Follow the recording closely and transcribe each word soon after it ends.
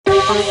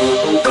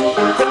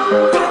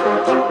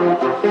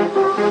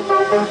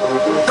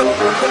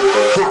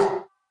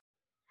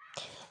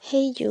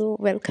Hey you,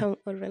 welcome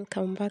or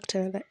welcome back to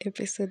another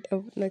episode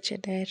of Noche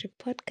Diary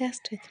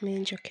podcast with me,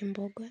 Njoki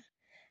Mbogwa.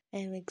 I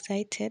am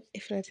excited,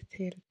 if not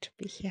thrilled, to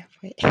be here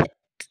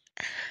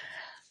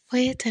for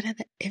yet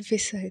another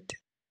episode.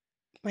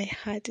 My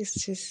heart is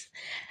just,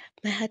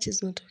 my heart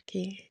is not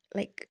okay.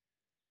 Like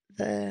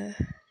the,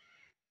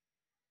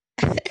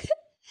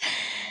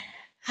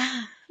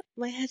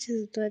 my heart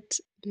is not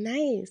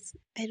nice.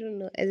 I don't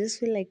know. I just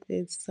feel like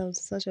there's some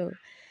sort of,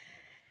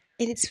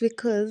 and it's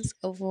because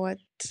of what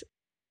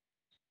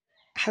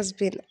has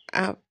been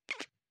up.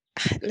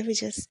 Let me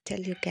just tell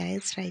you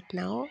guys right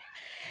now.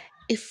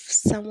 If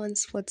someone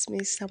spots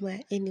me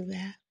somewhere,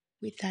 anywhere,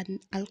 with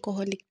an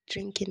alcoholic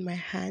drink in my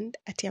hand,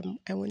 I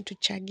want to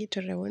chug it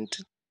or I want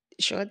to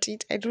short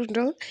it, I don't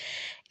know.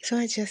 If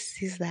someone just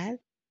sees that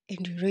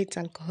and you know it's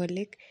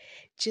alcoholic,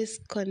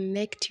 just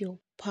connect your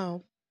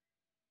palm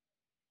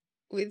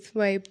with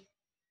my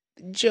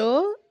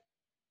jaw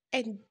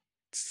and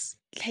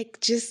like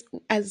just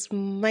as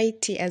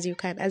mighty as you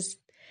can, as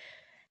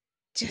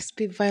just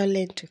be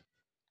violent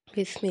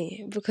with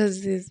me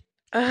because this.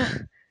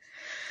 I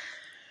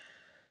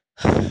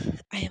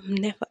am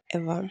never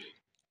ever.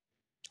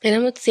 And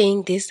I'm not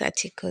saying this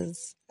at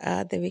because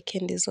the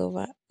weekend is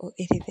over or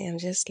anything. I'm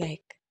just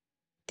like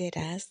dead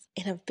ass.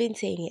 And I've been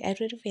saying it. I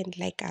don't even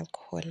like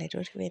alcohol. I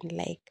don't even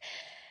like.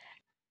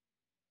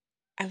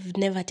 I've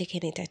never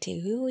taken it at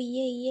oh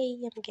yeah,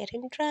 I'm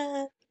getting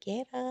drunk.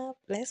 Get up,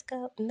 let's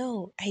go.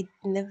 No, I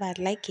never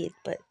like it.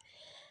 But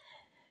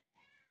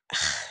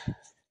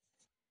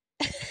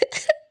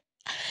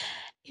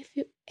if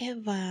you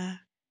ever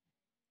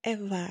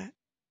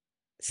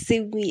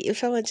see me, if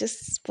someone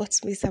just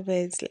spots me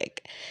somewhere, it's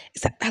like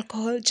it's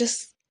alcohol.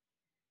 Just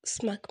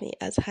smack me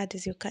as hard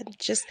as you can.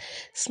 Just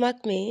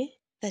smack me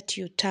that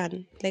you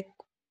turn. Like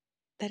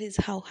that is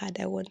how hard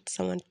I want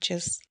someone to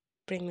just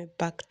bring me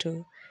back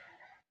to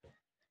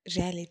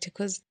reality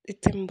because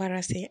it's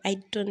embarrassing. I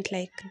don't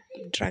like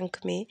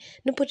drunk me.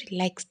 Nobody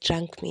likes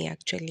drunk me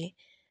actually.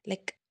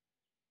 Like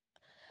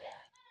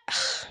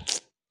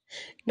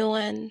no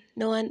one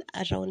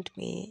around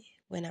me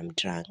when I'm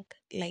drunk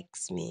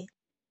likes me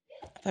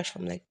apart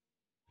from like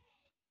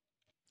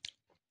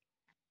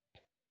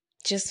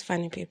just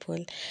funny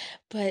people.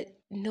 But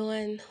no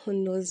one who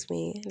knows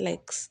me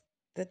likes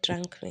the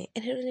drunk me.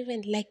 And I don't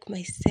even like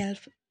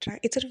myself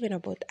drunk. It's not even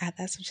about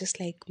others, it's just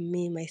like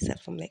me,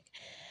 myself. I'm like,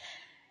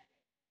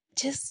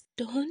 just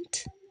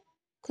don't.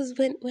 Because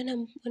when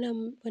I'm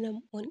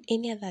on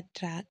any other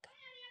drug,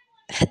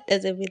 that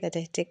doesn't mean that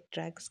I take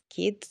drugs.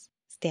 Kids,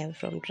 stay away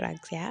from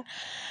drugs, yeah?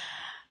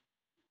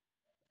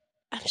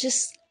 I'm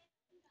just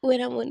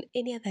when I'm on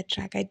any other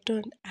drug, I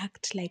don't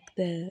act like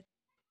the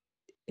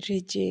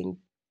raging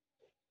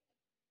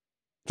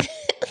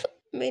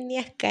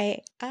maniac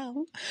I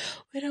am.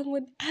 When I'm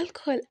on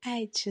alcohol,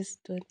 I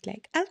just don't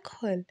like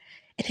alcohol.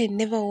 And I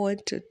never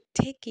want to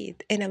take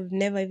it. And I've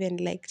never even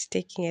liked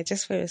taking it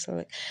just for myself.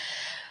 Like,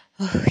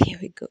 oh, here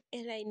we go.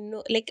 And I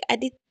know, like, I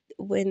did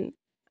when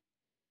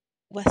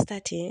we're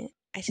starting,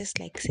 I just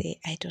like say,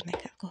 I don't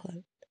like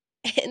alcohol.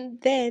 And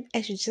then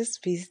I should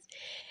just be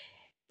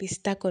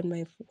stuck on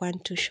my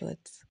 1-2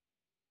 shots.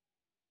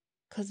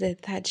 Because the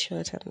third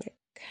shot, I'm like,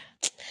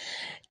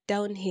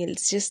 downhill.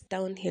 It's just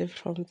downhill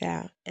from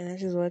there. And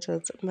that is what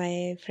was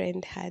my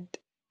friend had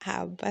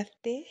her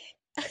birthday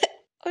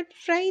on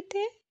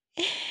Friday.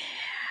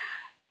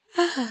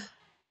 And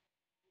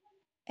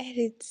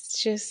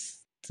it's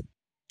just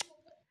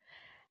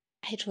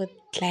I don't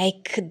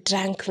like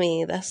drunk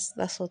me. That's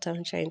what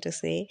I'm trying to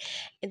say.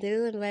 And the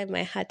reason why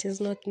my heart is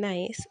not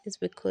nice is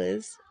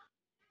because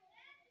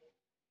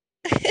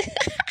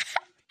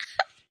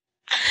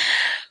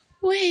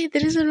wait, the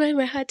reason why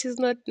my heart is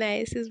not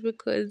nice is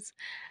because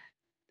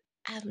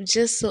I'm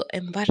just so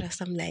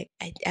embarrassed. I'm like,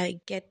 I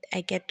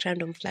get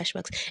random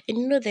flashbacks. And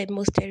you know the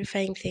most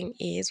terrifying thing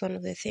is one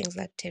of the things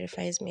that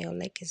terrifies me or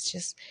like it's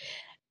just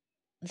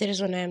the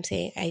reason why I'm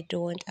saying I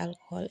don't want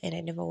alcohol and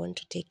I never want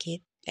to take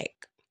it.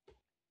 Like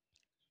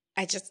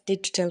I just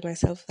need to tell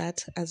myself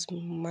that as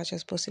much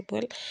as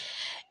possible.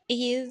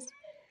 Is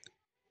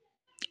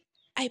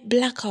I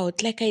black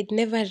out. Like I'd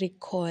never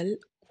recall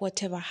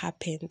whatever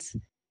happens.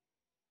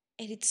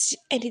 And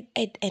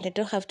I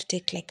don't have to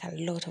take like a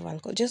lot of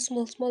alcohol, just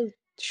small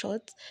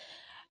shots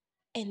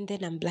and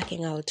then I'm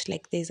blacking out.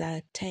 Like there's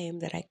a time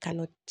that I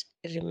cannot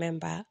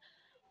remember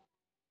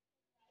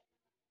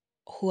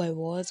who I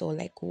was or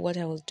like what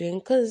I was doing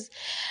because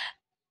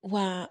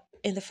we're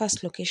in the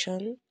first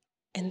location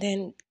and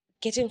then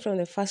getting from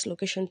the first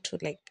location to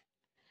like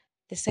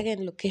the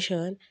second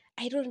location,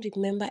 I don't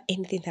remember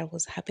anything that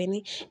was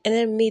happening. And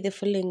then me the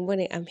following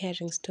morning, I'm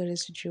hearing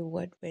stories to do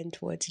what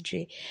went, what to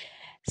do,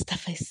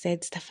 stuff I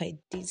said, stuff I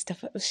did,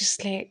 stuff I was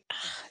just like,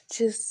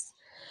 just,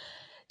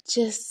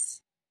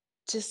 just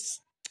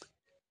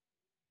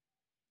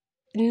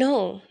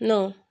no,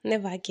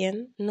 never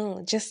again.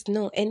 No, just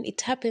no. And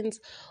it happens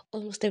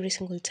almost every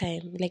single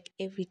time. Like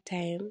every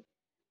time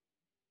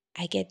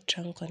I get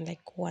drunk on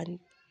like one.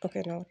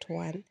 Okay, not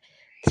one,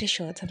 3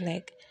 shots. I'm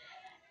like,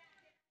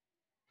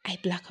 I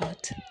black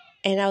out.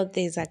 And now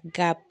there's a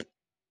gap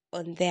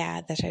on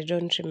there that I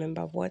don't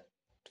remember what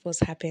was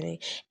happening.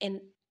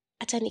 And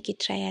hata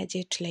nikitry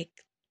aje to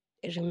like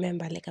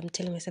remember, like I'm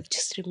telling myself,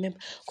 just remember.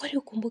 Kwani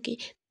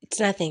ukumbuki? It's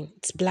nothing.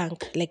 It's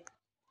blank. Like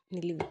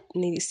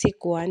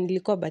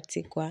nilikuwa but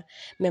sikuwa.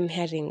 I'm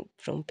hearing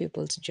from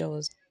people to Joe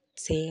was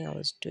saying I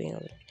was doing.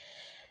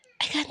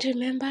 I can't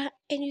remember.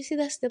 And you see,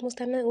 that's the most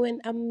annoying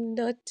when I'm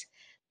not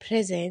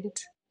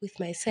present with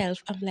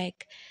myself. I'm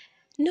like,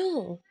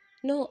 no,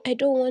 I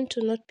don't want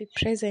to not be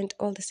present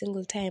all the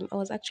single time. I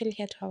was actually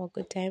here to have a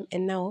good time,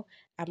 and now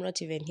I'm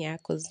not even here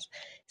because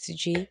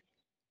CG,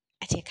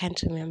 I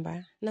can't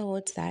remember. Now,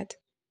 what's that?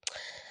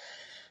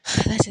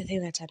 That's the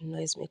thing that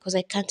annoys me because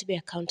I can't be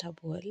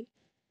accountable.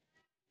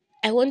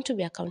 I want to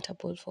be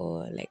accountable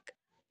for like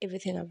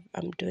everything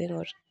I'm doing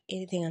or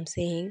anything I'm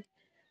saying,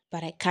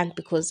 but I can't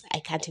because I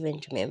can't even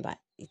remember.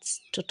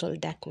 It's total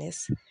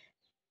darkness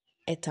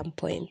at some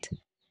point.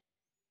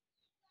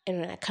 And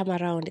when I come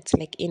around, it's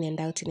like in and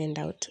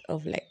out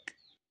of like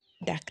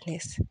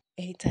darkness.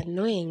 And it's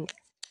annoying.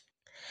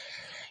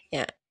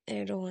 Yeah,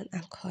 I don't want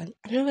alcohol.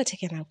 I've never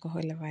taken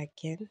alcohol ever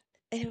again.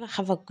 I never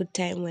have a good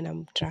time when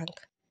I'm drunk.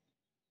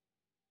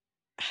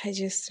 I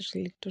just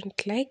really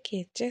don't like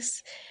it.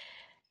 Just,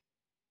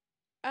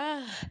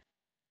 ah,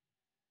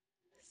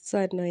 so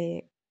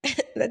annoying.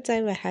 That's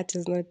why my heart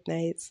is not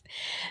nice.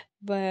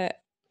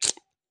 But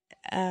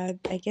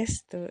I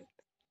guess the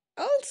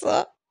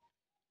also,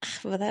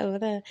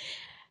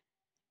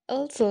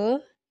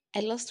 also, I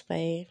lost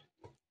my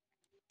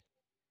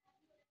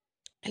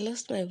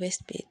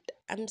waist bead.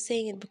 I'm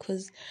saying it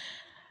because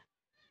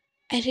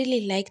I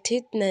really liked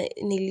it.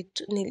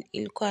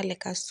 Ilikuwa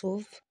like a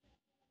sove,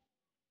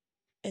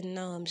 and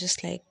now I'm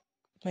just like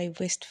my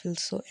waist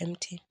feels so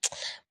empty.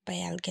 But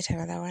yeah, I'll get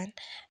another one.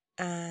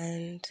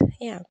 And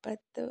yeah, but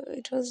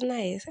it was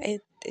nice. I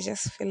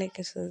just feel like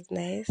it was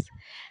nice,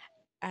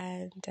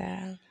 and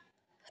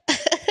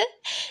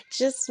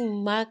just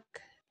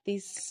mark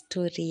this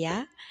story.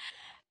 Yeah,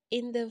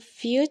 in the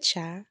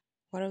future,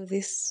 one of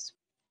these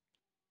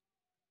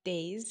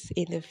days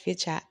in the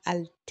future,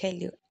 I'll tell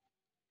you.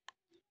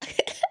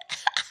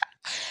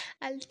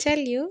 I'll tell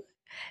you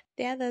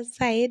the other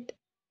side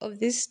of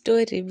this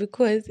story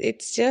because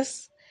it's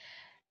just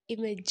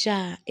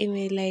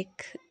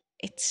like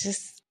it's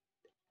just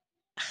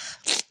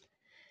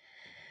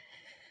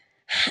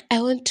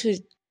I want to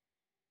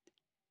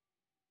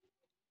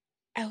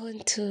I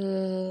want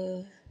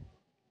to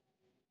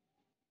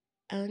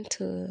I want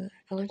to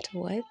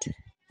what?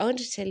 I want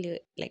to tell you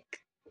like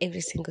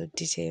every single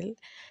detail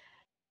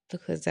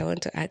because I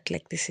want to act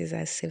like this is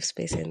a safe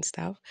space and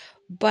stuff.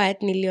 But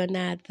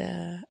niliona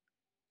the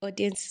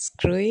audience is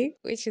growing,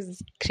 which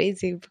is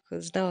crazy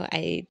because now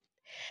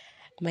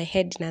my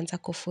head inaanza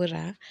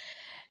kufura.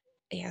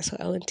 Yeah, so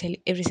I won't tell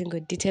you every single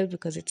detail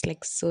because it's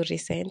like so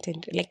recent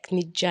and like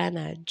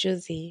nijana,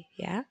 juicy,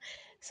 yeah.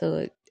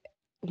 So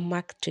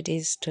mark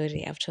today's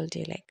story. I've told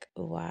you like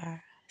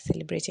we're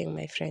celebrating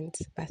my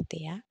friend's birthday,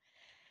 yeah.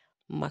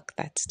 Mark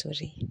that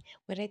story.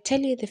 When I tell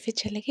you in the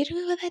future, like you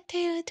remember that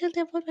day I told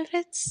you about my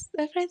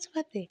friend's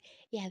birthday?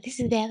 Yeah, this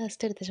is the other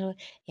story that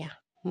yeah,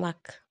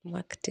 mark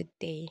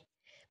today.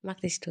 Mark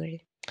the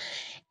story.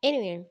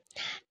 Anyway,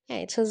 yeah,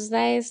 it was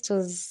nice. It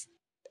was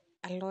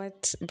a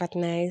lot, but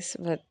nice,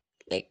 but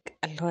like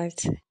a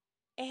lot.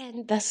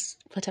 And that's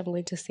what I'm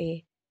going to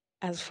say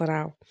as for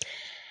now.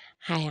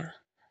 Hiya.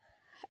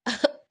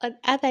 On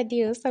other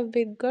news, I've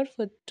been gone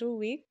for 2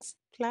 weeks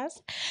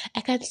plus. I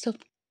can't stop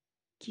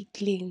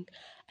giggling.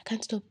 I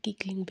can't stop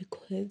giggling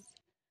because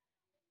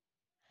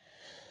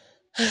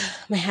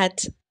my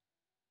heart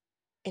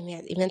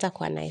imeanza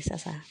kuwa nice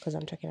sasa because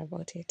I'm talking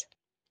about it.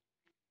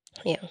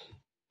 Yeah.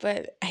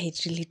 But I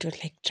really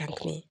don't like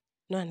drunk me.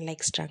 No one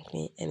likes drunk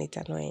me and it's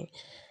annoying.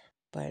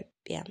 But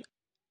yeah.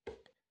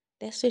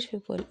 There's sweet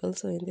people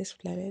also in this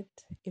planet,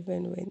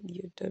 even when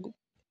you don't.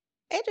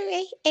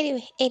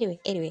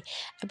 Anyway.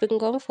 I've been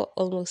gone for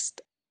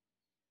almost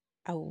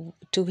 2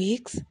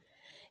 weeks.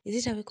 Is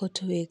it a week or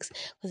 2 weeks?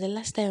 Because the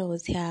last time I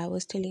was here, I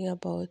was telling you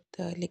about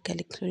the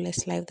Legally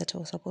Clueless live that I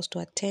was supposed to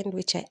attend,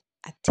 which I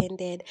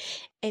attended,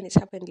 and it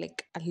happened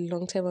like a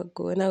long time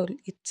ago. Now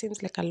it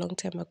seems like a long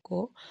time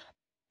ago,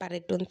 but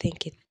I don't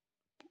think it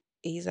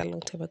is a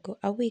long time ago.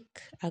 A week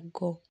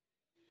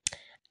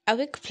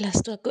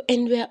plus 2 ago,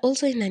 and we are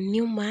also in a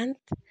new month,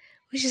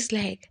 which is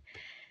like,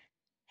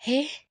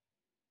 hey,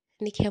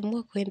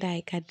 nikiamua kwenda,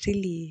 I can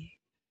really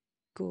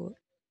go.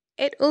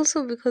 And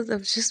also because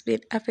I've just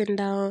been up and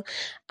down,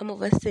 I'm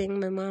overseeing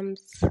my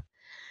mom's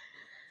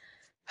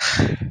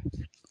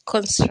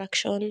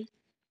construction,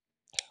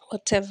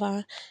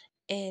 whatever,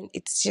 and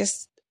it's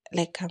just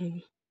like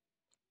I'm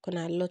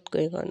gonna a lot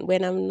going on.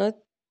 When I'm not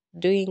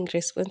doing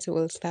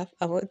responsible stuff,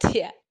 I'm out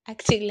here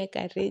acting like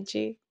a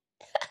raging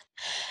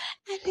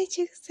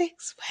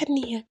sex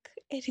maniac,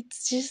 and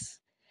it's just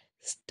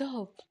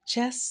stop,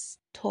 just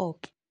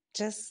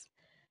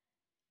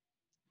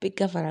be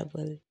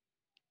governable,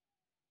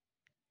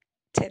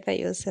 tether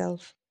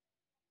yourself.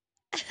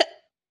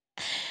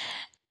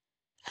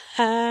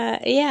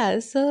 Yeah,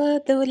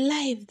 so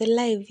yeah,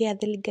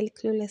 the legal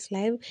clueless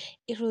live,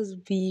 it was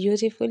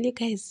beautiful. You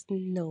guys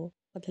know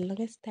for the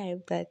longest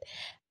time that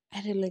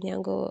Adelo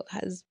Nyango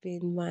has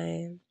been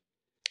my,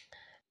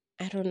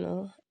 I don't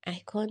know,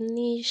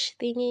 iconish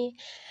thingy.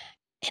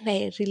 And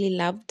I really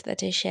loved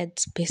that I shared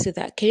space with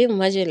that. Can you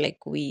imagine,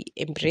 like, we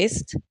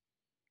embraced?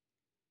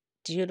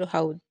 Do you know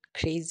how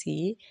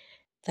crazy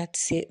that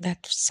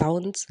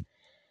sounds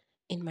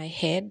in my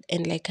head?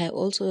 And like, I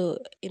also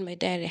in my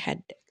diary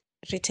had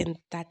written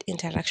that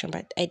interaction,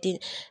 but I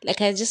didn't,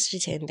 like, I just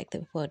written like the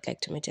people I'd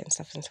like to meet and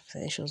stuff and stuff.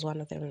 And she was one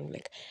of them. And I'm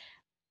like,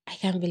 I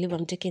can't believe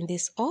I'm taking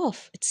this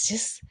off. It's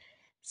just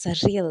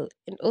surreal.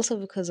 And also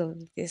because of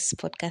this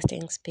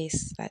podcasting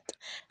space that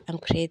I'm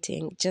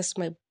creating, just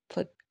my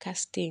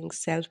podcasting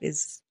self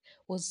is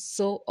was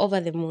so over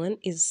the moon,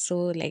 is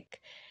so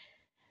like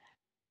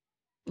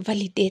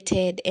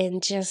validated,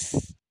 and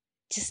just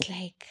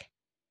like,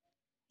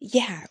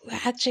 yeah, we're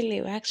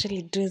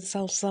actually doing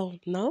some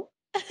now.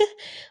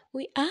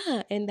 We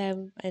are, I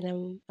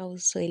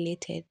was so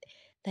elated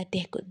that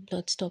they could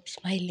not stop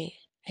smiling.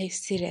 Are you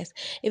serious?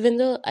 Even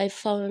though I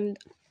found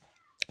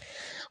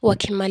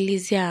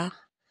wakimalizia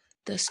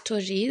the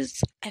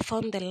stories, I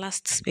found the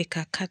last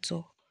speaker,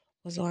 Kato,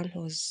 was the one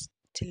who was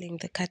telling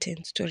the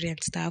curtain story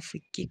and stuff.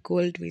 We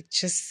giggled, we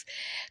just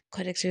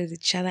connected with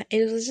each other.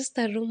 And it was just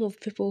a room of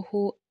people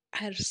who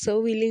are so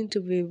willing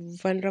to be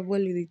vulnerable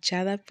with each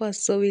other. People are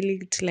so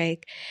willing to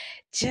like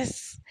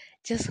just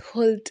just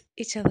hold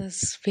each other's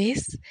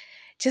space.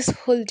 Just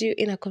hold you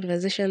in a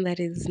conversation that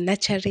is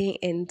nurturing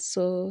and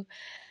so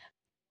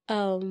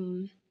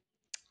um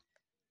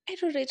I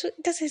don't know, it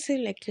doesn't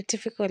seem like your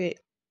typical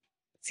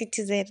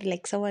citizen,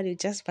 like someone you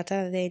just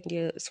better than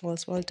your small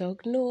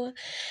talk. No,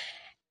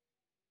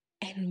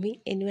 and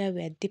me anywhere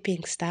we're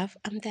dipping stuff,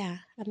 I'm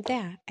there. I'm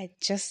there. I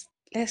just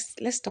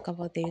let's talk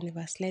about the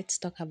universe. Let's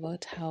talk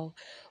about how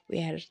we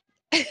are.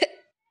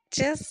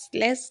 Just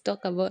let's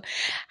talk about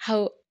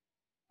how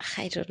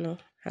I don't know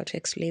how to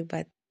explain,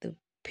 but the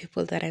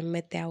people that I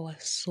met there were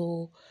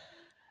so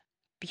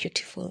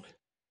beautiful,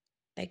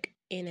 like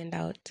in and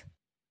out.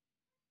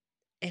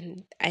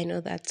 And I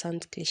know that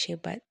sounds cliche,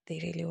 but they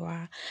really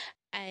were.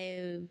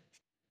 I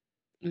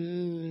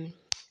mm,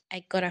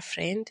 I got a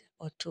friend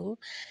or two,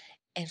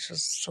 and she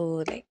was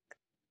so like,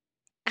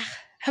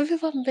 have you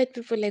ever met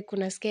people like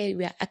unasikia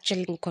we are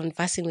actually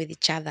conversing with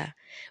each other?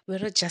 We're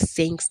not just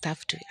saying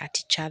stuff at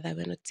each other.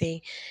 We're not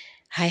saying,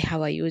 hi,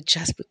 how are you?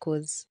 Just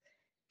because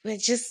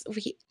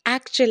we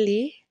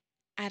actually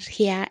are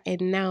here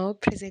and now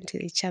present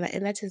with each other.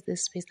 And that is the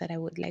space that I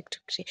would like to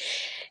create.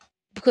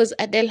 Because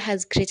Adele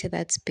has created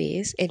that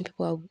space and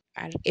people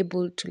are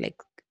able to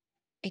like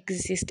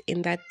exist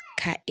in that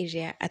car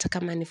area at a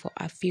kamani for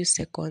a few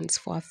seconds,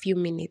 for a few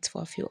minutes,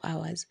 for a few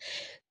hours.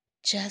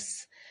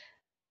 Just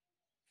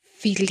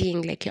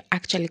feeling like you're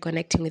actually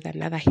connecting with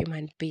another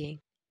human being.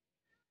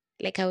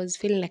 Like I was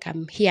feeling like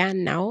I'm here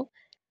now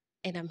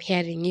and I'm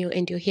hearing you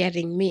and you're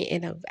hearing me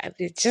and I'm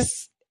it's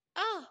just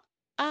ah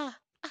ah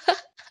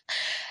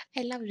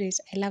I loved it.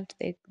 I loved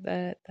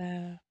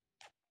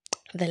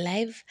the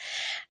live.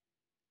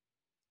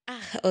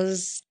 I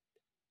was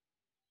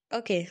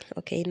okay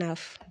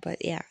enough.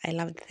 But yeah, I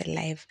loved the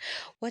live.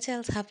 What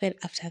else happened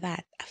after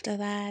that? After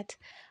that,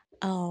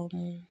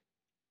 um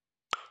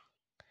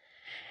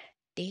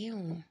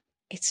damn,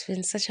 it's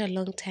been such a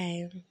long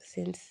time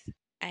since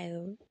I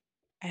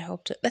I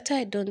hope to. That's why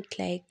I don't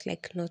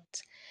like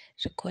not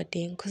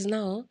recording because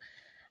now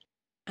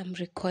I'm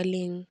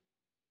recalling.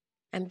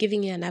 I'm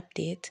giving you an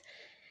update,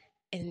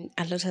 and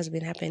a lot has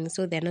been happening,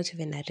 so they're not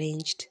even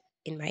arranged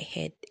in my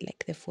head.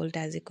 Like the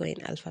folders, they go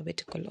in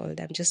alphabetical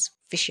order. I'm just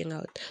fishing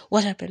out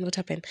what happened. What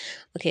happened?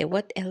 Okay,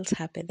 what else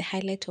happened? The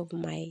highlight of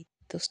my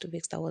those 2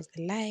 weeks that was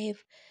the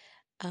live,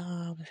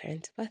 my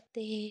friend's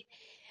birthday,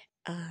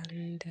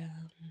 and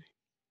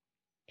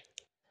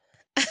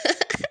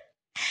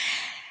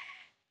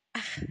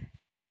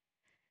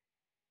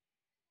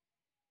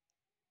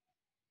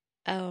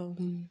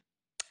um,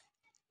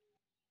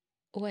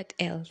 what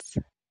else?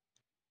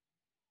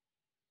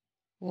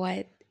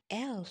 What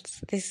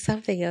else? There's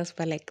something else,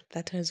 but like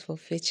that was for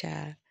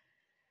future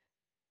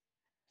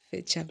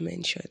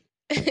mention.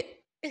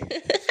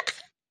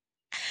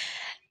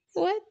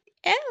 What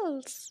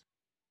else?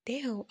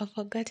 Damn, I've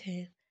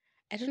forgotten.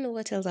 I don't know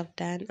what else I've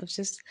done. I've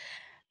just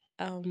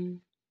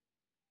um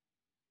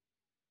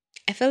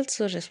I feel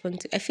so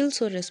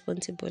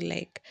responsible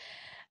like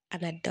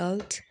an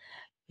adult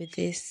with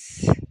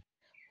this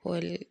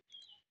whole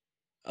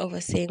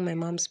overseeing my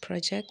mom's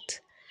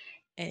project,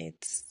 and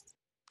it's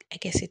I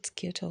guess it's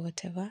cute or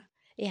whatever.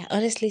 Yeah,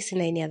 honestly,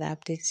 seen any other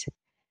updates.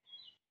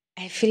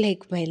 I feel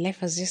like my life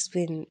has just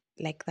been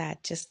like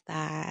that, just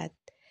that.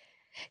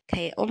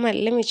 Okay, let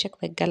me check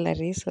my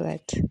gallery so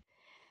that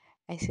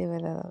I see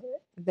whether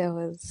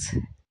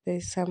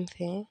there's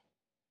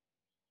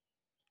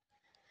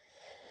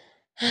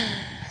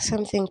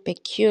something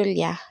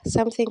peculiar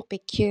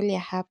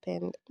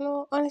happened.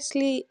 No,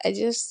 honestly, I've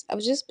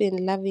just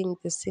been loving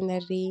the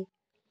scenery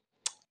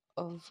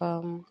of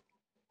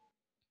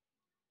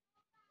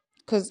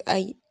because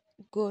I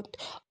got.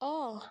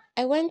 Oh,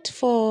 I went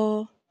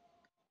for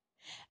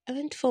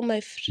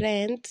my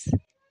friend's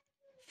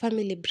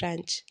family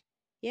branch.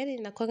 Yani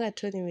nakwanga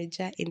tu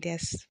nimejaa in their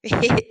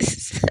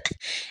space.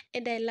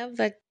 And I love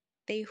that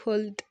they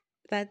hold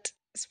that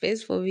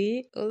space for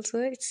me also.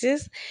 It's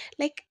just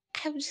like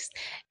I'm just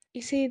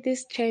you see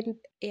this trend,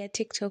 yeah,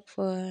 TikTok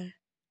for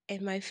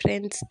and my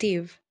friend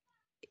Steve.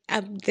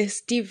 The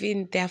Steve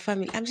in their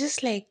family. I'm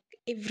just like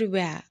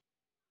everywhere.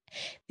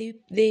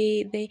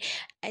 They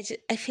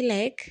I feel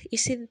like you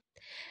see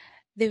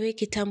the way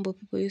Kitambo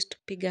people used to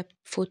pick up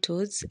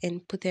photos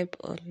and put them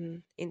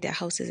on in their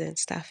houses and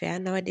stuff. Yeah,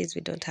 nowadays we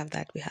don't have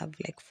that. We have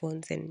like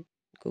phones and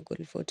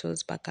Google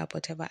Photos, backup,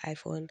 whatever,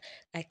 iPhone,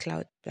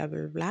 iCloud, blah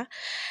blah blah.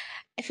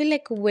 I feel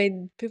like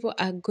when people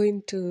are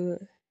going to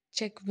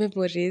check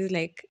memories,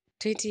 like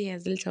 20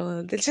 years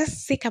later, they'll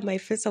just see at my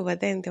face over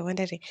there and they're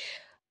wondering,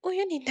 "Oh,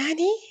 you need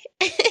nanny?"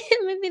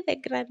 Maybe the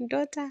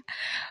granddaughter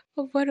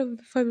of one of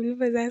the family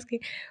members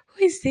asking,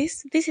 "Who is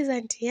this? This is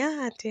Auntie,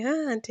 yeah, Auntie,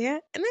 yeah, Auntie, yeah."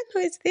 And then who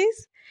is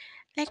this?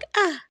 Like,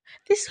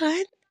 this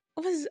one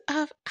was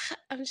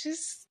I'm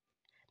just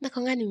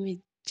nakonga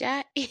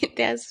nimeja in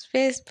their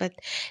space, but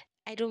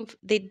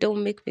they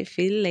don't make me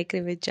feel like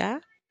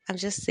nimeja. I'm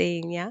just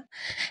saying, yeah.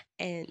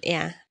 And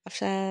yeah,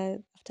 after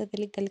the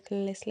legal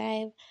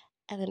live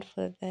and then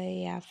for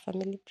the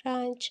family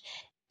branch,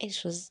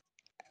 it was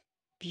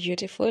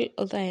beautiful,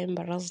 although I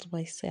embarrassed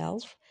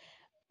myself,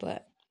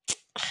 but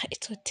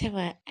it's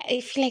whatever. I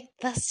feel like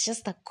that's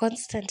just a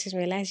constant in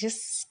my life.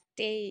 Just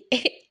stay.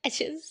 I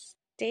just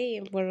stay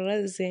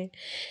embarrassing.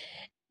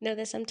 No,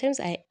 there's sometimes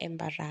I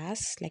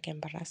embarrass, like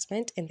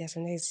embarrassment, and there's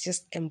sometimes it's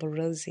just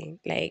embarrassing.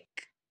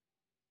 Like,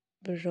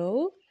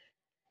 bro,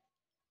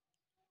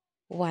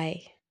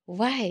 why?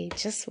 Why?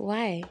 Just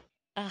why?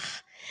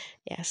 Ah,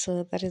 yeah,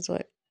 so that is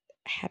what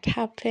had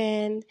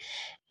happened.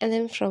 And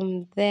then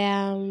from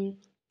there,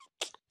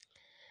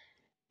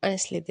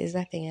 honestly, there's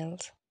nothing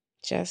else.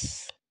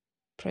 Just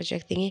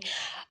projecting.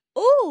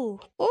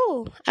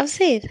 I've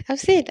seen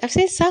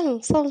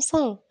some.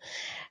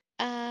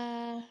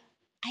 I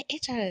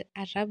ate a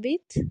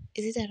rabbit.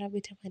 Is it a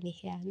rabbit or any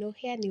hare? No,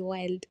 hare ni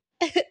wild.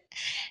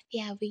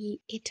 Yeah, we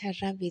ate a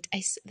rabbit.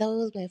 That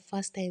was my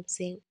first time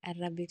seeing a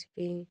rabbit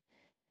being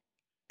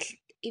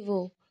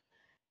evil.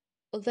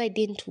 Although I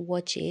didn't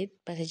watch it,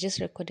 but I just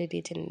recorded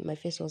it and my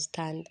face was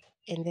turned.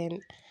 And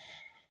then,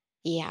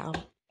 yeah,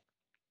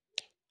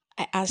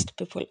 I asked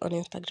people on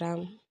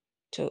Instagram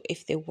to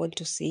if they want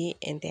to see,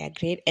 and they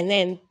agreed.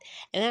 And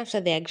after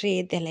they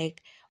agreed, they're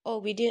like, "Oh,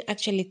 we didn't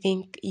actually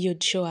think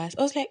you'd show us."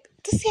 I was like,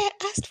 "This year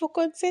I asked for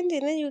consent,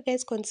 and then you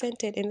guys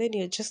consented, and then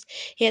you're just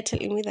here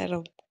telling me that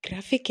I'm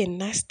graphic and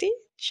nasty.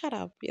 Shut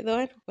up! You're the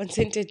one who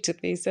consented to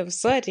this. I'm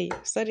sorry.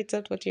 Sorry, it's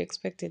not what you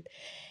expected.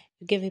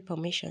 You gave me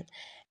permission."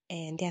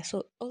 And yeah,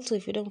 so also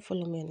if you don't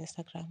follow me on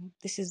Instagram,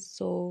 this is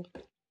so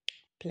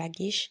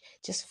pluggish.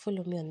 Just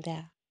follow me on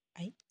there.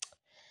 I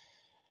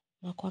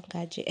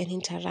Makwangaji and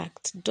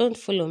interact. Don't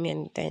follow me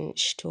and then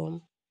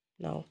shtum.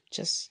 No,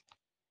 just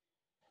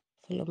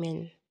follow me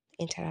and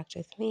interact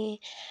with me.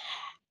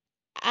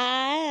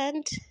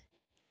 And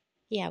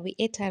yeah, we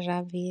ate a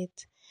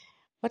rabbit.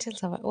 What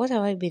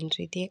have I been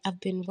reading?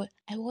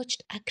 I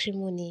watched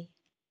Acrimony,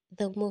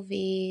 the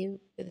movie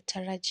with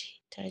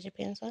Taraji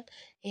Benson.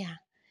 Yeah,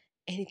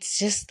 and it's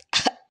just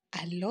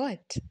a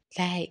lot.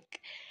 Like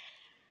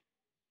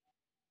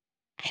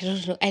I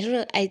don't know.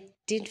 I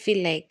didn't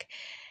feel like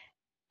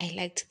I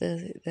liked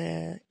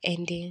the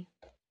ending.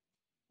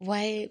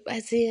 Why?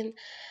 As in,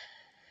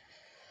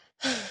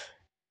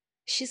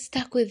 she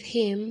stuck with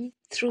him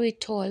through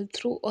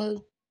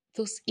all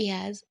those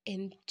years,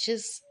 and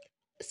just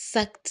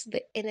sucked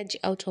the energy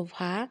out of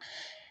her.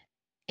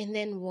 And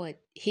then what?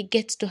 He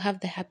gets to have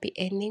the happy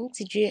ending.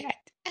 Did you?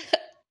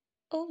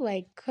 Oh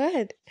my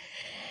god!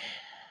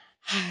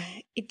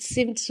 It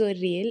seemed so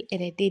real,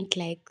 and I didn't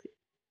like.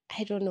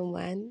 I don't know,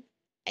 man.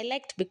 I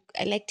liked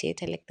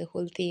it. I liked the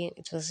whole thing.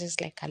 It was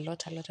just like a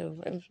lot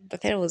of.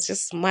 But then I was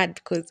just mad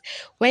because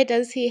why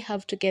does he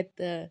have to get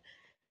the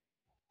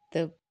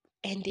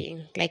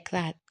ending like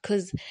that?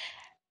 Because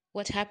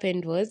what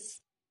happened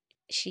was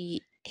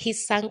he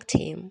sank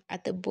him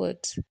at the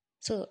boat.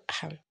 So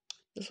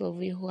those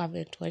of you who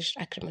haven't watched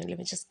Acrimony, let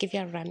me just give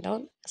you a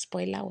rundown,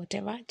 spoiler,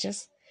 whatever,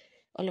 just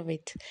all of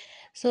it.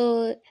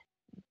 So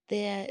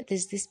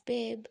there's this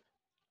babe,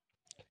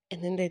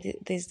 and then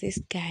there's this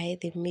guy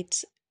they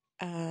meet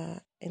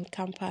in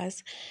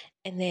campus,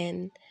 and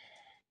then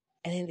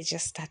they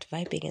just start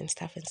vibing and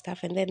stuff,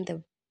 and then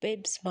the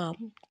babe's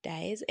mom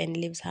dies and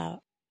leaves her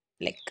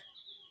like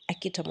a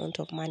cute amount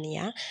of money,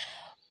 yeah.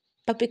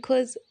 But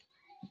because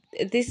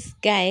this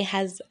guy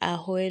has a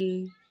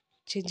whole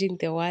changing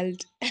the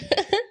world,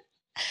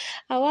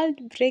 a world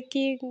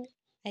breaking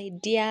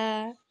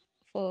idea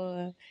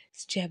for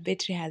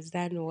battery has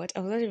done what?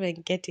 I'm not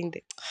even getting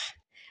the.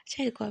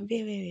 Acha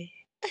nikwambie wewe.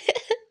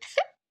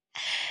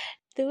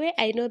 The way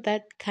I know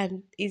that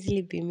can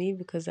easily be me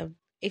because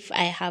if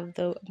I have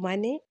the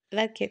money,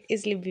 that can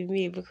easily be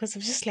me because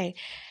I'm just like,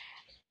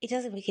 It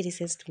doesn't make any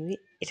sense to me.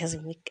 It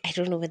doesn't make, I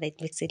don't know whether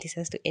it makes any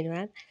sense to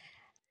anyone.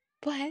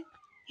 But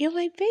you're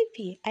my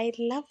baby. I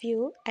love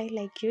you. I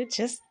like you.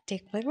 Just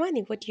take my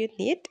money. What do you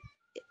need?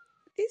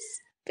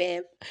 This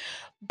babe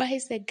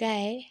buys the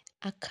guy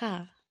a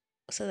car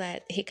so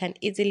that he can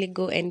easily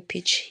go and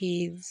pitch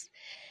his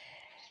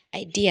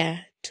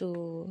idea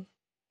to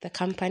the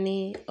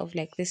company of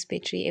like this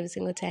battery every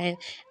single time.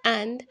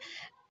 And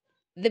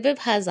the babe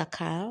has a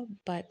car,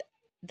 but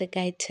the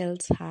guy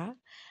tells her,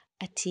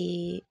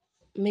 Ati,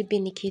 maybe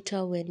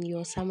Nikita, when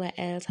you're somewhere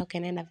else, how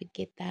can I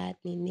navigate that?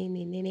 Ni, ni,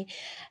 ni, ni, ni.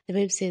 The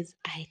babe says,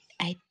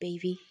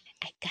 baby,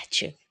 I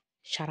got you.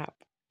 Shut up.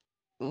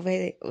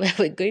 When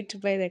we're going to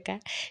buy the car,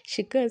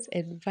 she goes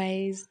and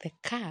buys the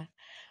car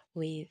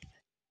with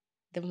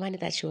the money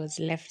that she was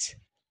left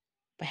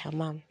by her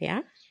mom.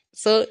 Yeah.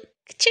 So,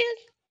 ching,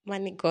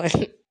 money gone.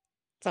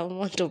 Some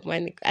amount of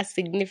money, a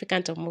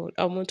significant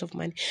amount of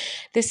money.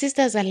 The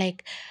sisters are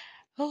like,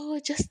 oh,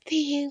 just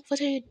think,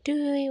 what are you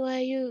doing?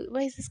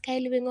 Why is this guy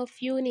living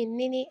off you?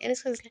 Nini? And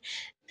this was like,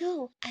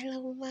 no, I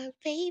love my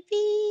baby.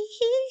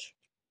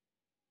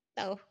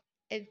 No,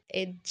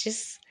 it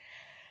just,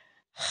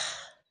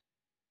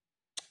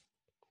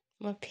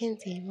 my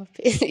painting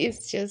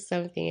is just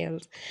something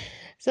else.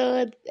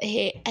 So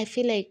hey, I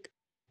feel like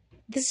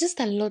there's just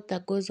a lot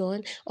that goes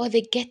on. Or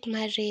they get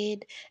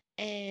married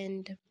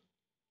and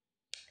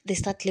they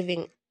start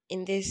living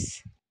in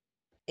this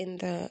in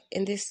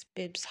this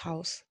babe's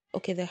house.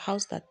 Okay, the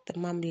house that the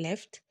mom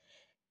left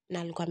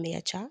na alikuwa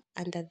ameacha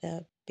under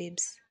the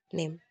babe's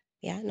name.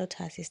 Yeah, not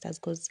her sisters,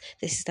 because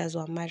the sisters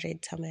were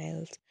married somewhere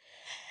else.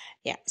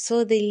 Yeah,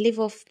 so they live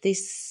off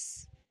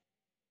this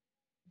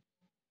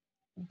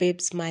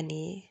babe's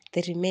money,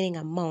 the remaining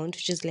amount,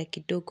 which is like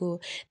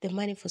kidogo, the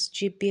money for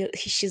street bill.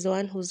 She's the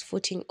one who's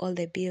footing all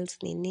the bills.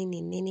 Nini,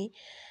 nini, nini.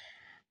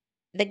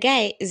 The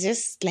guy is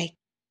just like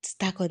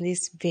stuck on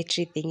this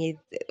battery thing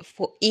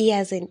for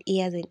years and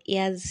years and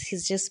years.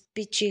 He's just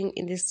pitching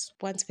in this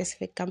one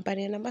specific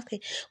company, and I'm asking,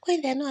 why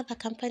there are no other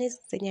companies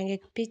that you can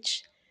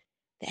pitch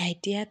the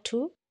idea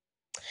to?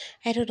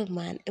 I don't know,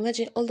 man.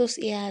 Imagine all those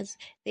ears.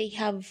 They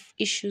have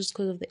issues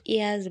because of the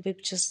ears. The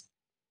baby just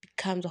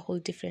becomes a whole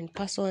different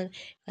person.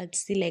 But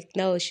still, like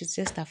now, she's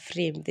just a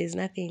frame. There's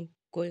nothing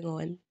going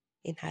on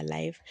in her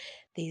life.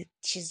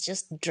 She's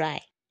just dry.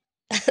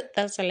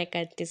 That's all I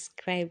can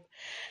describe.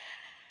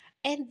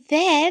 And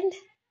then,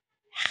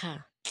 huh,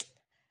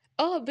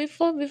 oh,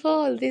 before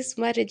all this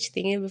marriage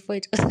thing, before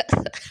it was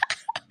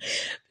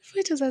before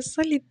it was a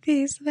solid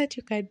thing, so that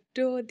you can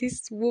do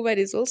this woman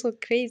is also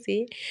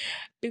crazy.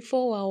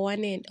 Before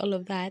one and all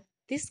of that,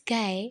 this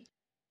guy,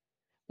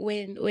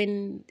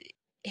 when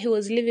he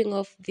was living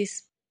off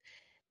this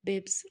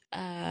babe's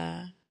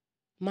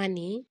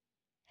money,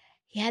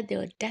 he had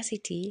the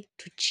audacity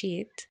to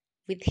cheat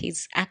with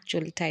his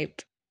actual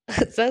type.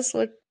 That's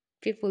what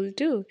people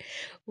do.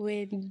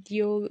 When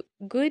you're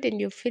good and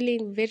you're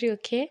feeling very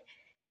okay,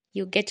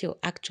 you get your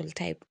actual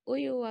type.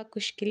 Huyu wa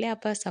kushikilia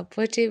hapa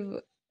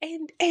supportive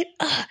and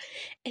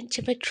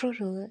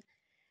Chepetrono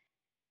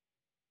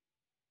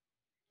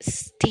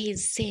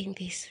stays saying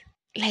this.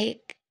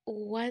 Like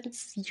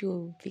once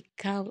you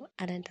become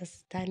an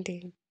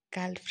understanding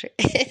girlfriend,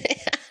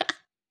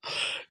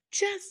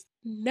 just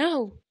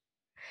know,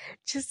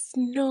 just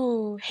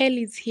know hell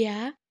is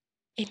here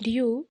and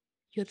you're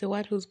the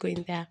one who's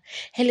going there.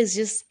 Hell is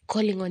just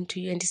calling on to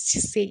you and it's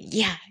just saying,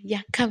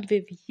 yeah, come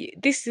baby.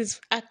 This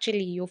is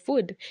actually your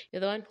food.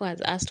 You're the one who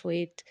has asked for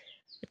it.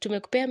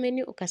 Tumekupea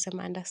menu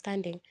ukasema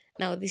understanding.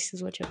 Now this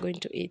is what you're going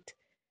to eat.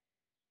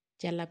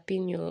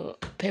 Jalapeno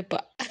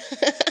pepper.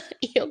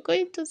 You're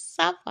going to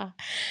suffer.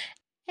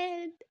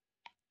 And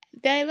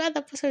the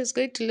other person is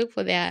going to look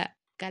for their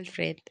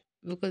girlfriend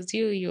because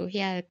you're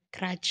here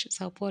crutch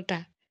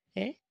supporter.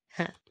 Eh?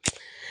 Huh.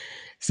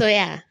 So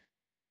yeah,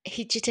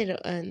 he cheated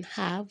on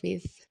her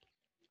with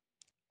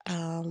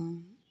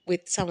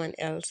someone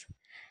else.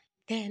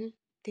 Then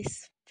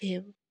this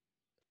babe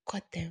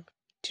caught them.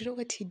 Do you know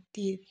what he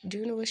did? Do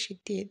you know what she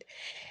did?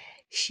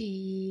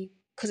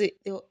 Because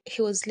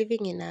he was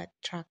living in a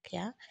truck,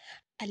 yeah?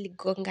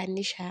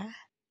 Aligonganisha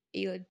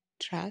hiyo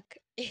truck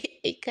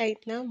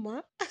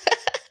ikainama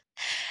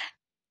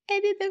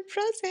and in the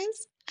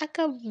process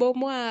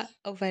akabomoa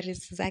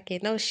ovaries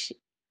zake. Now she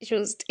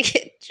was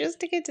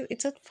taken to,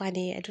 it's not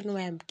funny. I don't know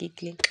why I'm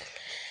giggling.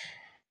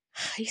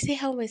 You see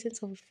how my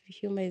sense of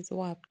humor is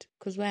warped?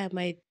 Because why am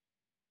I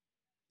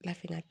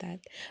laughing at that?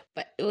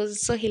 But it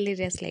was so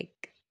hilarious,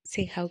 like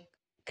seeing how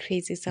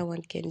crazy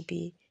someone can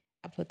be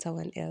about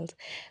someone else.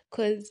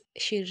 Because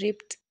she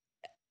ripped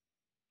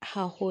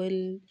her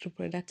whole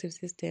reproductive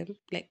system,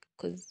 like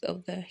because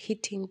of the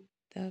hitting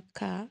the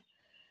car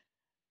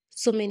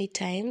so many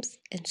times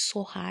and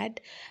so hard.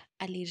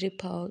 Ali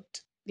rip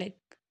out like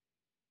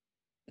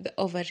the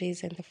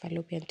ovaries and the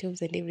fallopian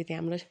tubes and everything.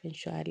 I'm not even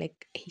sure.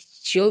 Like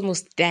she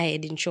almost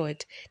died in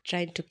short,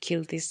 trying to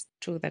kill these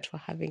two that were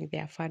having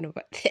their fun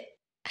over there.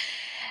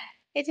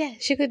 And yeah,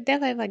 she could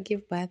never ever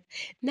give birth.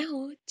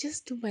 Now,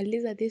 just to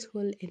Maliza this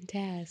whole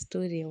entire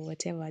story or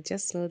whatever,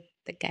 just know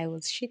the guy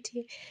was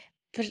shitty.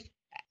 But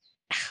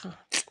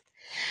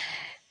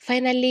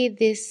Finally,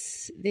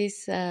 this you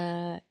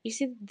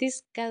see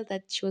this girl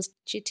that he was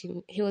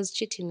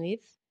cheating with,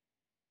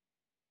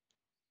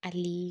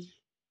 ali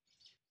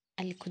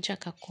alikuja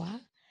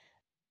kakwa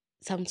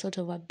some sort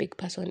of a big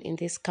person in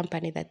this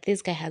company that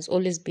this guy has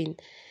always been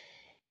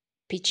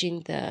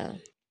pitching the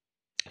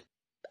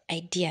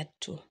idea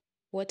to.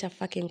 What a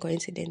fucking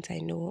coincidence! I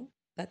know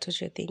that's what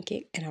you're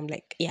thinking, and I'm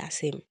like, yeah,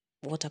 same.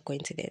 What a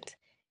coincidence!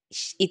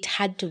 It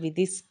had to be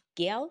this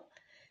girl.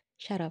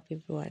 Shut up,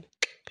 everyone.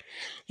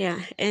 Yeah,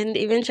 and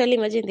eventually,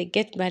 imagine they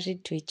get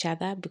married to each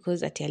other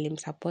because Atialim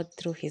support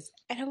through his.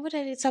 And I'm what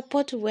I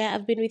support where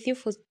I've been with you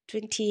for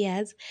 20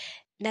 years,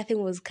 nothing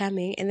was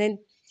coming, and then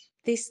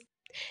this,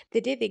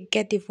 the day they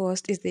get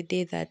divorced is the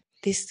day that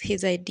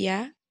his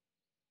idea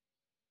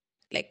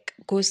like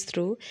goes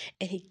through,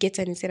 and he gets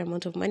an insane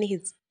amount of money.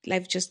 His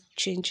life just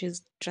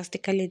changes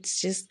drastically. It's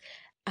just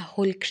a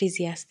whole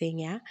crazy ass thing,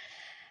 yeah.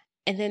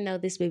 And then now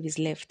this baby's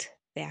left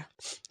there,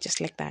 just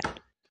like that.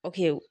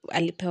 Okay,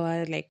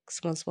 alipewa like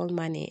small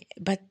money,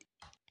 but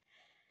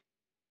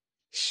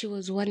she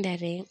was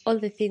wondering all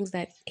the things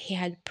that he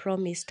had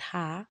promised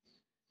her.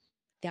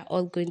 They're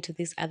all going to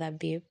this other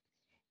babe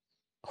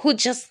who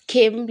just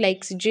came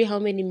like sijui how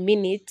many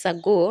minutes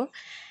ago,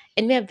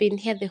 and we have been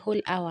here the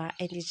whole hour,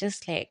 and it's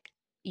just like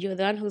you're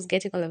the one who's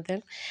getting all of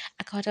them.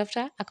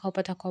 Akawatafuta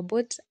akawapata kwa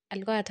boat,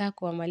 alikuwa anataka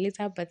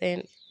kuwamaliza, but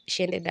then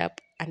she ended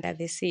up under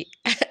the sea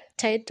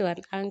tied to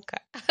an anchor.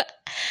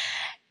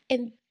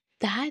 And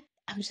that,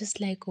 I'm just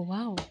like,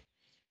 wow,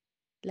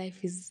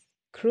 life is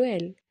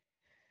cruel.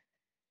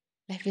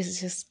 Life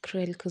is just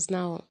cruel because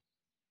now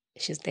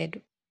she's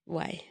dead.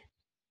 Why?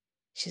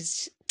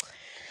 She's,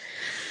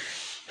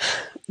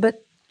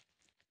 but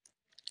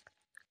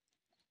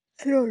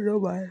I don't know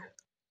why.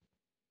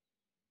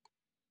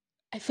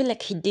 I feel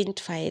like he didn't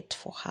fight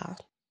for her.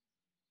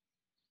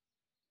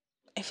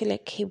 I feel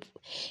like he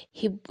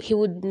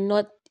would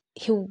not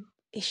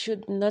he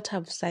should not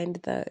have signed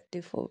the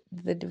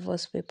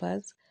divorce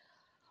papers,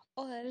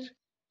 or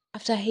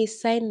after he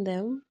signed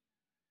them,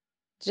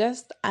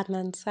 just an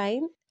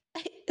unsigned.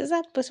 Is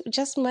that possible?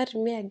 Just marry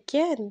me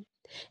again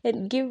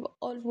and give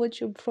all what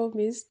you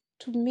promised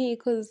to me,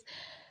 because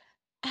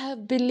I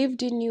have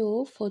believed in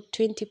you for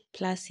 20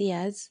 plus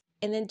years,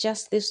 and then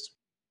just this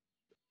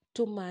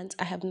 2 months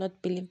I have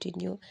not believed in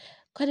you.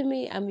 Kwani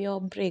me, I'm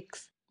your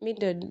breaks. Mi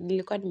ndo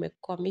nilikuwa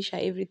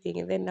nimekwamisha everything,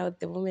 and then now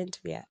the moment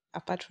we are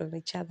apart from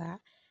each other,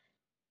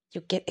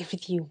 you get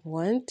everything you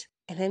want.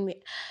 And then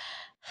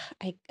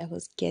I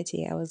was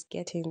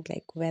getting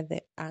like where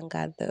the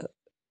anger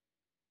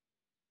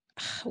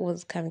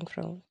was coming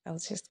from. I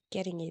was just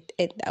getting it,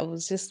 and I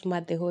was just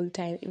mad the whole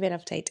time, even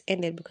after it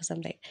ended, because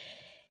I'm like,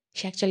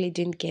 she actually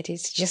didn't get it.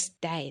 She just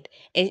died,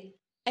 and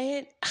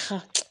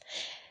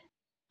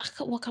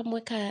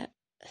wakamweka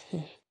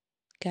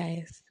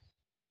guys,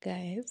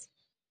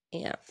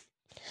 yeah,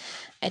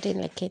 I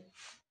didn't like it.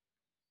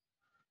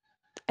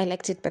 I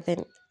liked it, but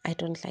then I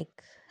don't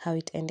like how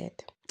it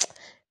ended.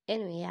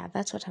 Anyway, yeah,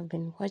 that's what I've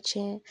been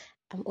watching.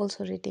 I'm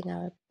also reading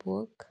a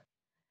book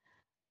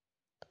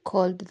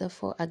called The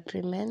Four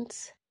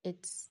Agreements.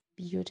 It's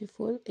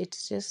beautiful.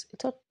 It's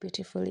not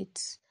beautiful.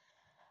 It's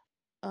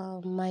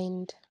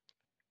mind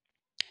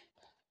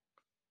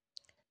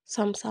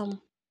some.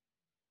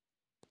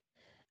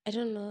 I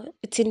don't know.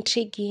 It's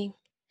intriguing.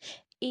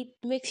 It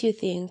makes you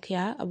think,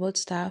 yeah, about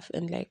stuff,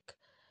 and like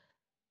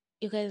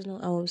you guys know,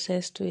 I'm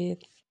obsessed with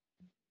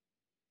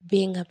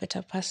being a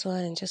better person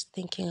and just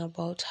thinking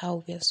about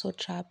how we are so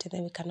trapped and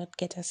then we cannot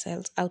get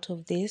ourselves out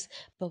of this,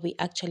 but we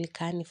actually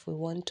can if we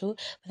want to.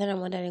 But then I'm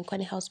wondering,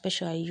 Kwani, how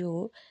special are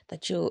you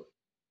that you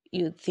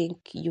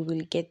think you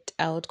will get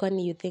out?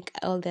 Kwani, you think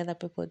all the other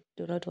people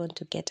do not want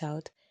to get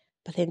out,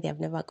 but then they have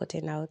never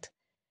gotten out.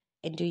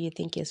 And do you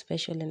think you're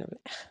special? And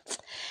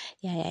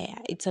yeah.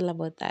 It's all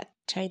about that.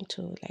 Trying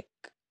to like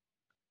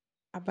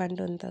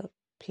abandon the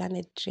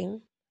planet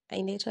dream,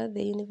 enter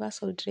the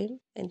universal dream,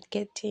 and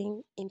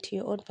getting into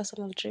your own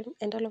personal dream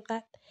and all of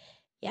that.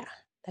 Yeah,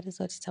 that is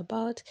what it's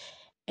about.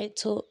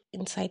 It's so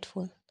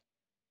insightful.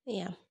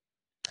 Yeah.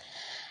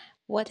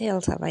 What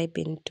else have I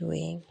been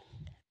doing?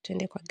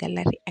 Tuende kwa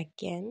gallery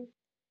again.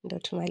 Ndo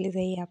tumalize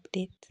hii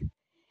update.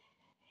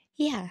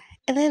 Yeah.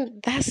 And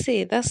then that's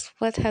it. That's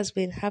what has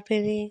been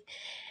happening.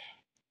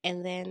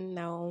 And then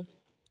now,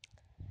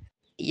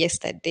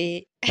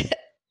 yesterday,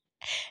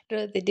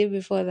 no, the day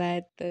before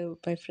that,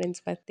 my friend's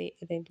birthday,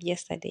 and then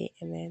yesterday,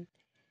 and then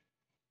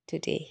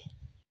today.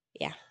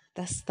 Yeah,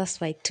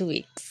 that's my 2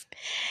 weeks.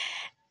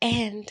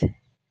 And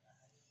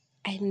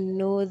I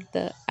know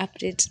the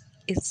update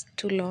is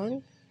too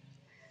long,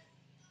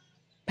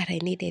 but I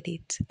needed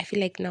it. I feel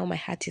like now my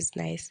heart is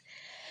nice.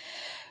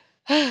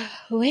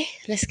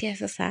 Nasikia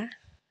sasa,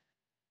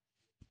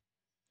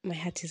 my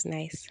heart is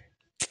nice.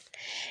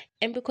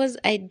 And because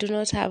I do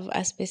not have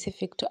a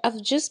specific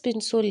I've just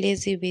been so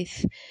lazy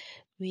with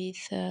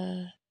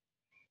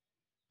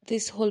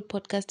this whole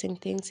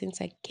podcasting thing since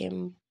I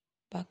came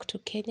back to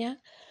Kenya,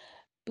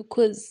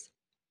 because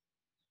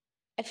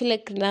I feel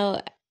like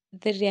now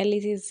the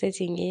reality is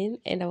setting in,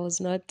 and I was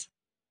not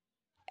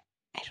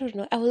I don't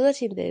know. I was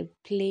not in the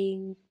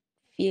playing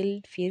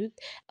field.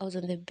 I was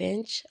on the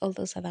bench all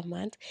those other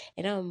months,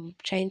 and now I'm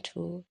trying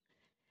to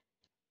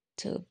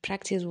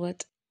practice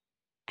what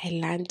I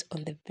learned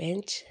on the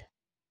bench,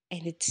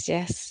 and it's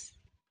just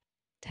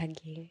tag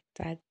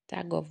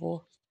of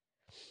war.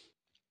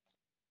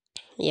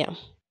 Yeah.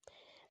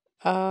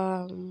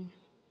 Um.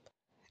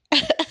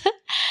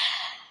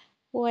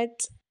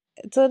 What?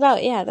 So now,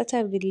 yeah, that's why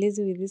I've been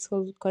lazy with this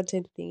whole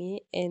content thingy,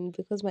 and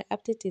because my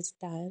update is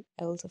done,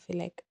 I also feel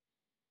like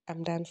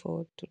I'm done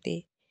for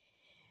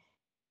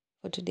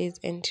today's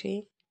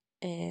entry,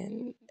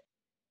 and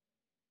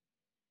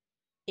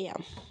yeah.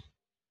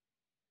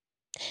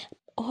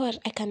 Or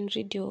I can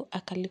read you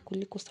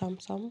Akalikuliku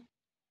Samsam.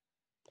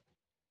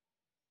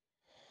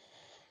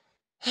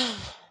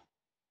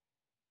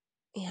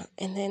 Yeah,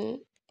 and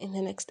then in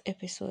the next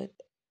episode,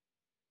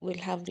 we'll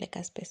have like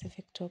a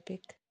specific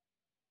topic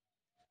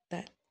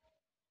that,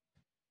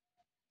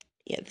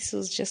 yeah, this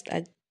was just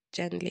a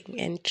journaling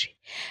entry.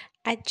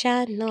 A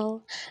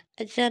journal,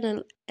 a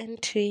journal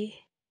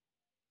entry,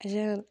 a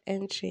journal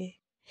entry.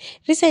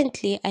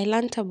 Recently, I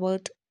learned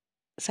about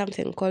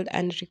something called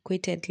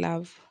unrequited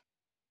love.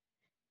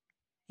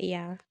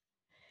 Yeah.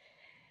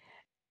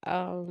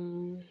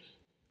 Um,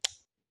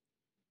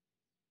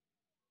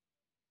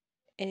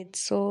 and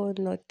it's so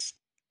not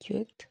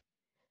cute.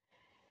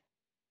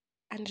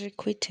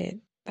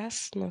 Unrequited.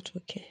 That's not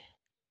okay.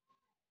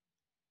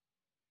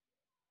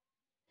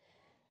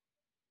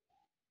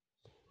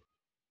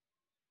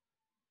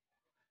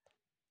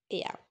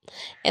 Yeah.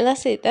 And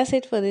that's it. That's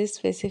it for this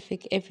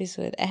specific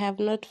episode. I have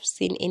not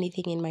seen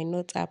anything in my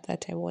notes app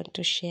that I want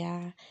to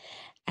share.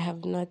 I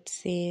have not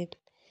seen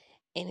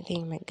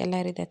anything in my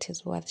gallery that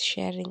is worth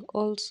sharing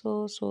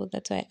also. So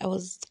that's why I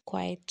was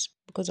quiet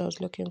because I was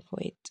looking for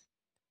it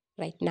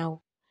right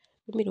now.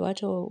 Mimi ni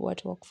watu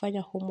wa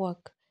kufanya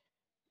homework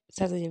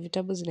saa zenye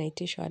vitabu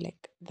zinaitishwa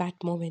like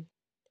that moment.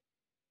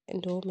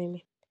 Ndo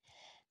mimi.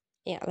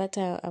 Yeah, that's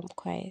why I'm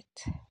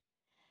quiet.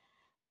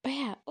 But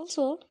yeah,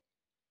 also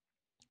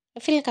I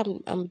feel like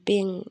I'm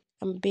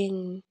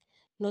being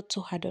not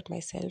so hard on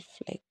myself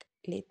like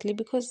lately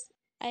because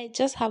I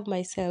just have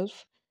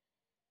myself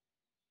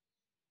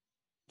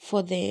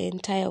for the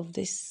entire of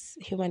this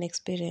human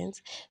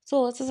experience.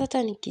 So sasa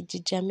hata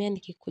nikijijamia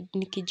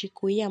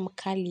nikijikuia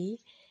mkali,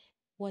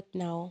 what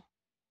now?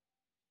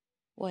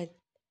 What?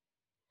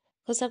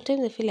 Because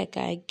sometimes I feel like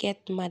I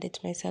get mad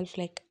at myself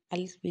like a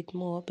little bit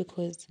more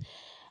because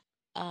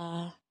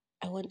uh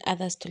I want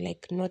others to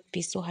like not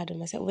be so hard on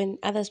myself. When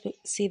others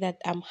see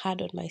that I'm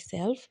hard on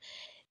myself,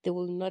 they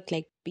will not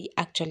like be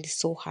actually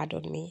so hard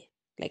on me.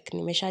 Like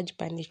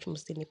nimeshajipunish,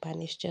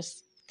 msinipunish,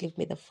 just leave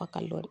me the fuck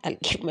alone. I'll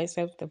give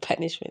myself the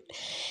punishment.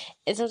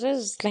 And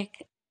sometimes it's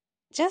like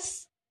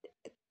just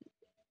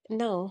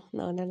no.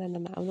 I'm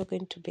not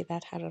going to be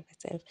that hard on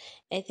myself.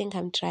 I think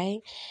I'm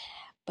trying,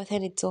 but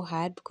then it's so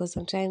hard because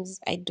sometimes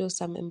I do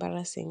some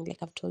embarrassing, like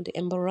I've told you,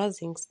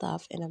 embarrassing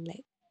stuff, and I'm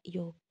like,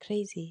 you're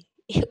crazy.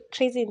 You're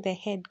crazy in the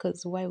head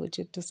because why would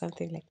you do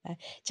something like that?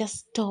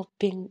 Just stop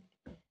being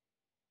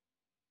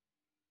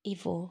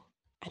evil,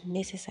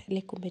 unnecessary.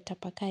 Like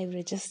umetapaka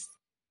every just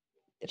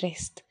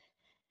rest.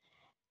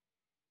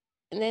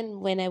 And then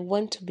when I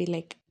want to be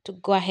like to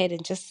go ahead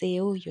and just say,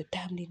 "Oh, you're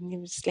damn,"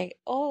 I'm just like,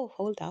 "Oh,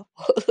 hold up,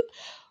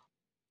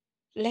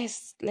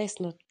 let's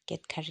not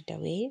get carried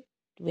away.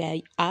 We are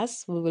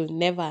us. We will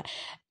never.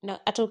 Now,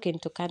 hata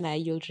ukinitukana,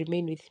 you'll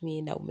remain with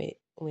me. Na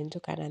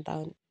umenitukana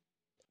down.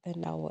 Then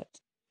now what?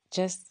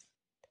 Just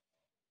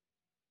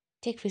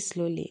take it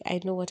slowly.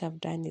 I know what I've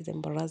done is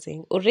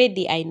embarrassing.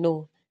 Already, I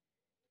know.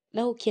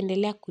 Now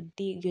ukiendelea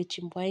kudig, you're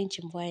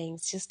chimbwaying.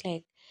 It's just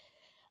like,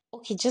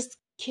 okay, just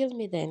kill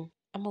me then.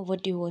 Ama,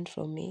 what do you want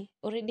from me?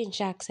 Already,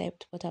 nisha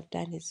accept what I've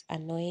done is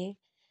annoying,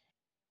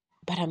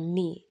 but I'm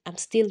me. I'm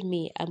still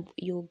me.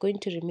 You're going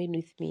to remain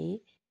with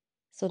me.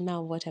 So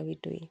now, what are we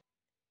doing?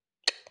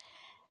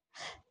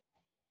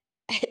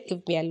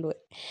 Leave me alone.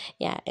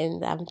 Yeah,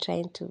 and I'm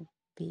trying to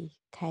be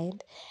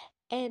kind.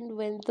 And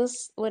when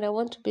I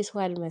want to be so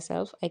hard on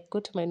myself, I go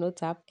to my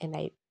notes app and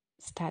I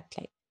start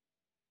like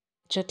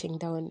jotting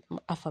down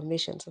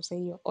affirmations of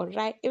saying you're all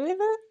right, even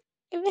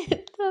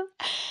though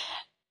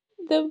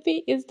the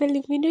B is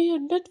telling me, no, you're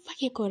not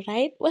fucking all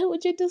right. Why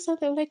would you do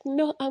something? I'm like,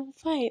 no, I'm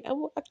fine.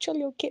 I'm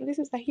actually okay. This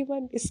is a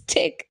human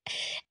mistake.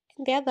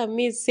 And the other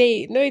me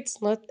say, no,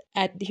 it's not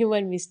a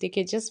human mistake.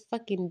 You're just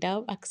fucking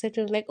dumb. Accept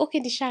it. I'm like, okay,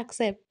 Disha,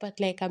 accept. But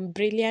like, I'm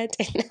brilliant.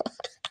 And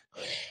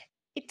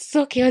it's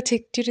so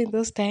chaotic during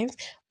those times.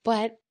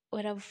 But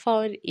what I've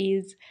found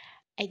is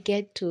I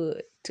get to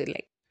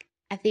like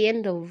at the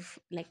end of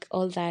like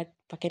all that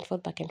back and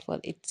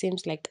forth, it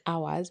seems like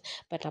hours,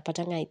 but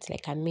napatanga it's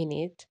like a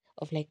minute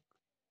of like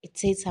it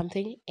says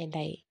something and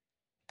I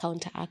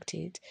counteract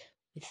it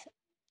with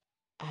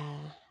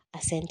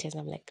a sentence.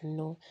 I'm like,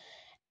 no.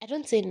 I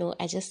don't say no,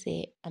 I just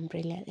say I'm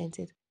brilliant and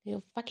say,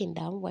 you're fucking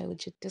dumb. Why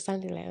would you do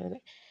something like that? I'm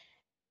like,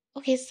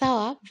 okay,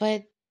 sour,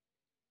 but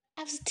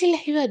I'm still a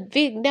human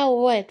being. Now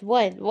what?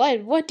 What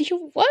do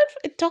you want?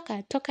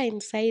 Talker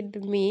inside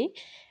me.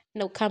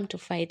 Now come to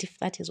fight if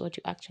that is what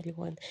you actually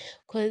want.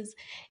 Because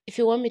if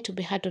you want me to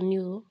be hard on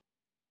you,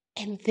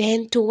 and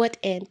then to what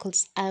end?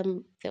 Because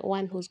I'm the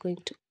one who's going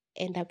to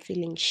end up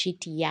feeling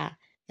shittier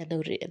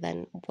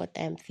than what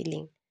I'm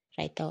feeling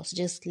right now. So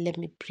just let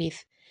me breathe.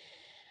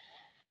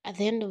 At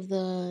the end of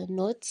the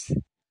notes,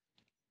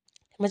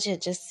 imagine I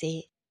just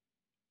say,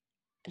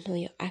 no,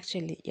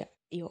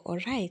 you're all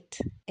right.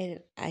 And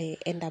I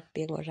end up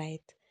being all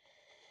right.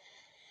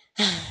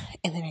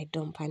 And then I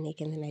don't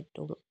panic, and then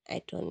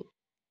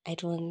I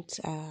don't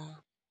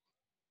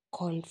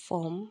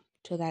conform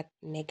to that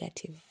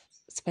negative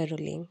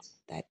spiraling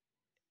that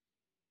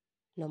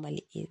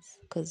normally is,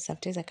 because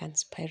sometimes I can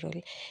spiral.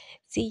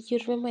 See, you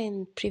remember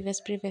in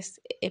previous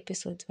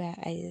episodes where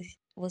I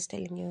was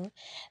telling you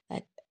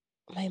that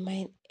my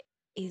mind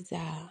is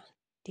a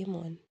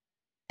demon.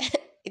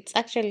 It's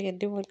actually a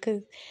demon,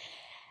 because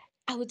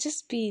I would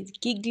just be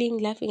giggling,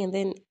 laughing, and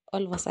then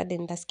all of a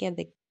sudden that scared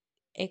the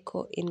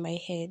echo in my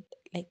head.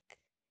 Like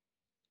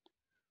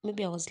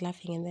maybe I was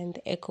laughing and then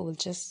the echo will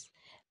just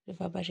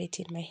reverberate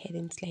in my head,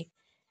 and it's like,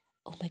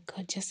 oh my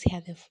god, just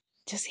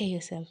hear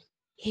yourself.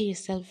 Hear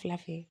yourself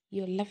laughing.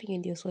 You're laughing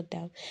and you're so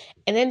dumb.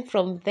 And then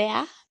from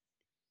there,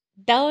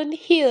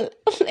 downhill.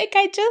 Like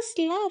I just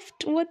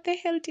laughed. What the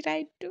hell did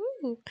I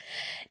do?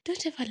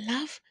 Don't ever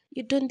laugh.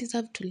 You don't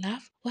deserve to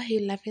laugh. Why are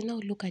you laughing? Now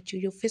look at you.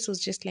 Your face was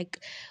just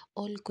like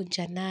all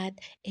kunjanad,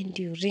 and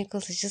your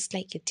wrinkles is just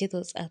like your teeth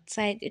was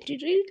outside. And you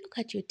really look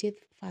at your teeth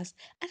first.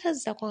 And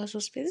that's the one so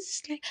space. It's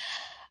just like,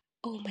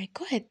 oh my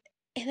god.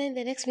 And then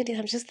the next minute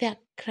I'm just there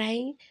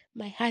crying.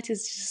 My heart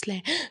is just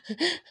like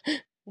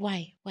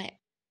why? Why?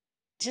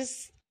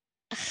 Just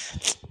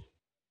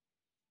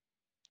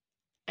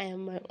I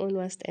am my own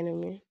worst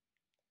enemy.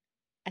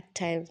 At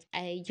times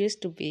I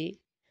used to be,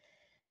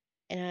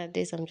 and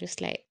nowadays I'm just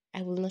like,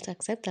 I will not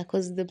accept that,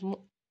 because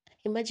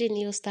imagine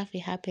your stuff will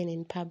happen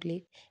in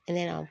public, and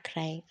then I'm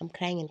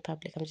crying in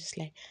public. I'm just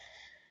like,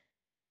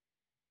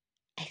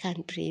 I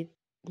can't breathe,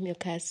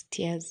 mucus,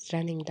 tears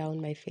running down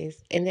my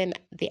face. And then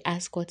they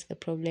ask what's the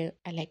problem.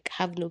 I like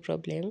have no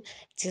problem,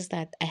 just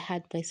that I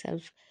had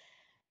myself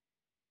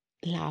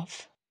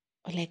laugh,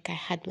 or like I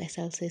had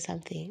myself say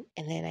something,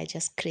 and then I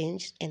just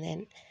cringed, and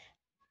then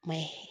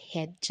my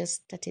head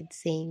just started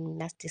saying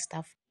nasty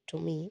stuff to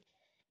me.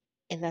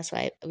 And that's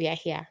why we are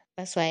here.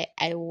 That's why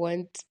I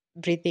want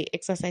breathing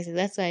exercises.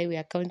 That's why we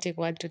are counting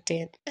 1 to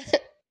 10.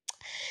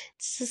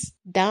 It's just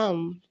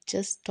dumb.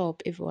 Just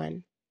stop,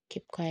 everyone.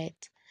 Keep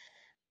quiet.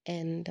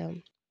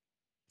 And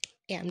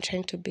yeah, I'm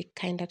trying to be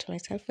kinder to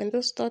myself. When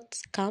those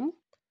thoughts come,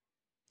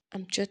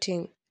 I'm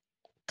jotting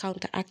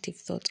counteractive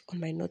thoughts on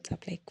my notes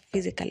app, like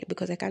physically,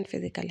 because I can't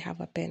physically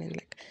have a pen and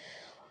like.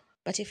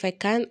 But if I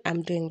can,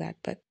 I'm doing that.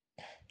 But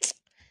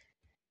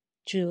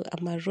true,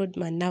 I'm a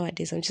roadman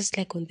nowadays. I'm just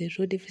like on the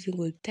road every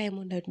single time.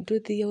 On a do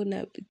the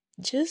on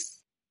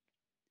just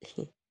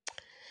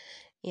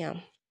yeah.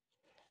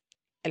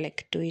 I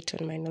like do it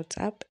on my notes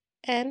app,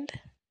 and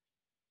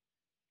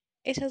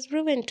it has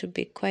proven to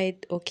be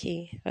quite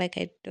okay. Like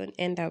I don't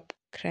end up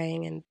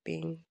crying and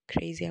being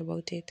crazy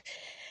about it.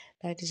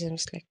 That is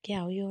just like,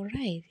 yeah, you're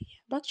right.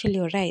 I'm actually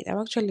alright. I'm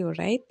actually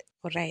alright.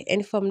 Alright. And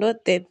if I'm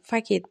not, then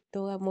fuck it.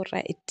 No, I'm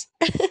alright.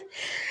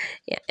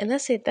 Yeah, and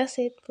that's it. That's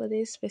it for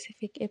this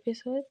specific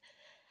episode.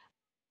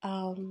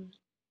 Um,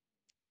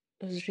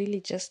 it was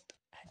really just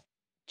a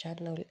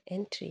journal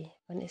entry,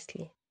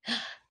 honestly.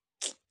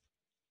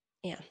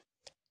 Yeah,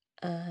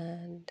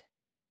 and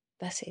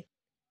that's it.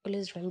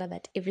 Always remember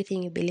that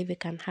everything you believe you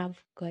can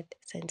have, God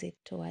sends it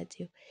towards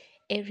you.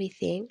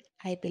 Everything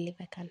I believe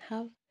I can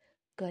have,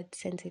 God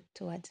sends it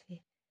towards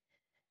me.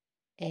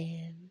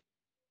 And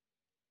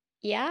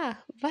yeah,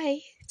 bye.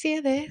 See you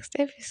in the next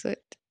episode.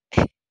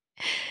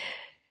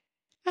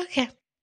 Okay.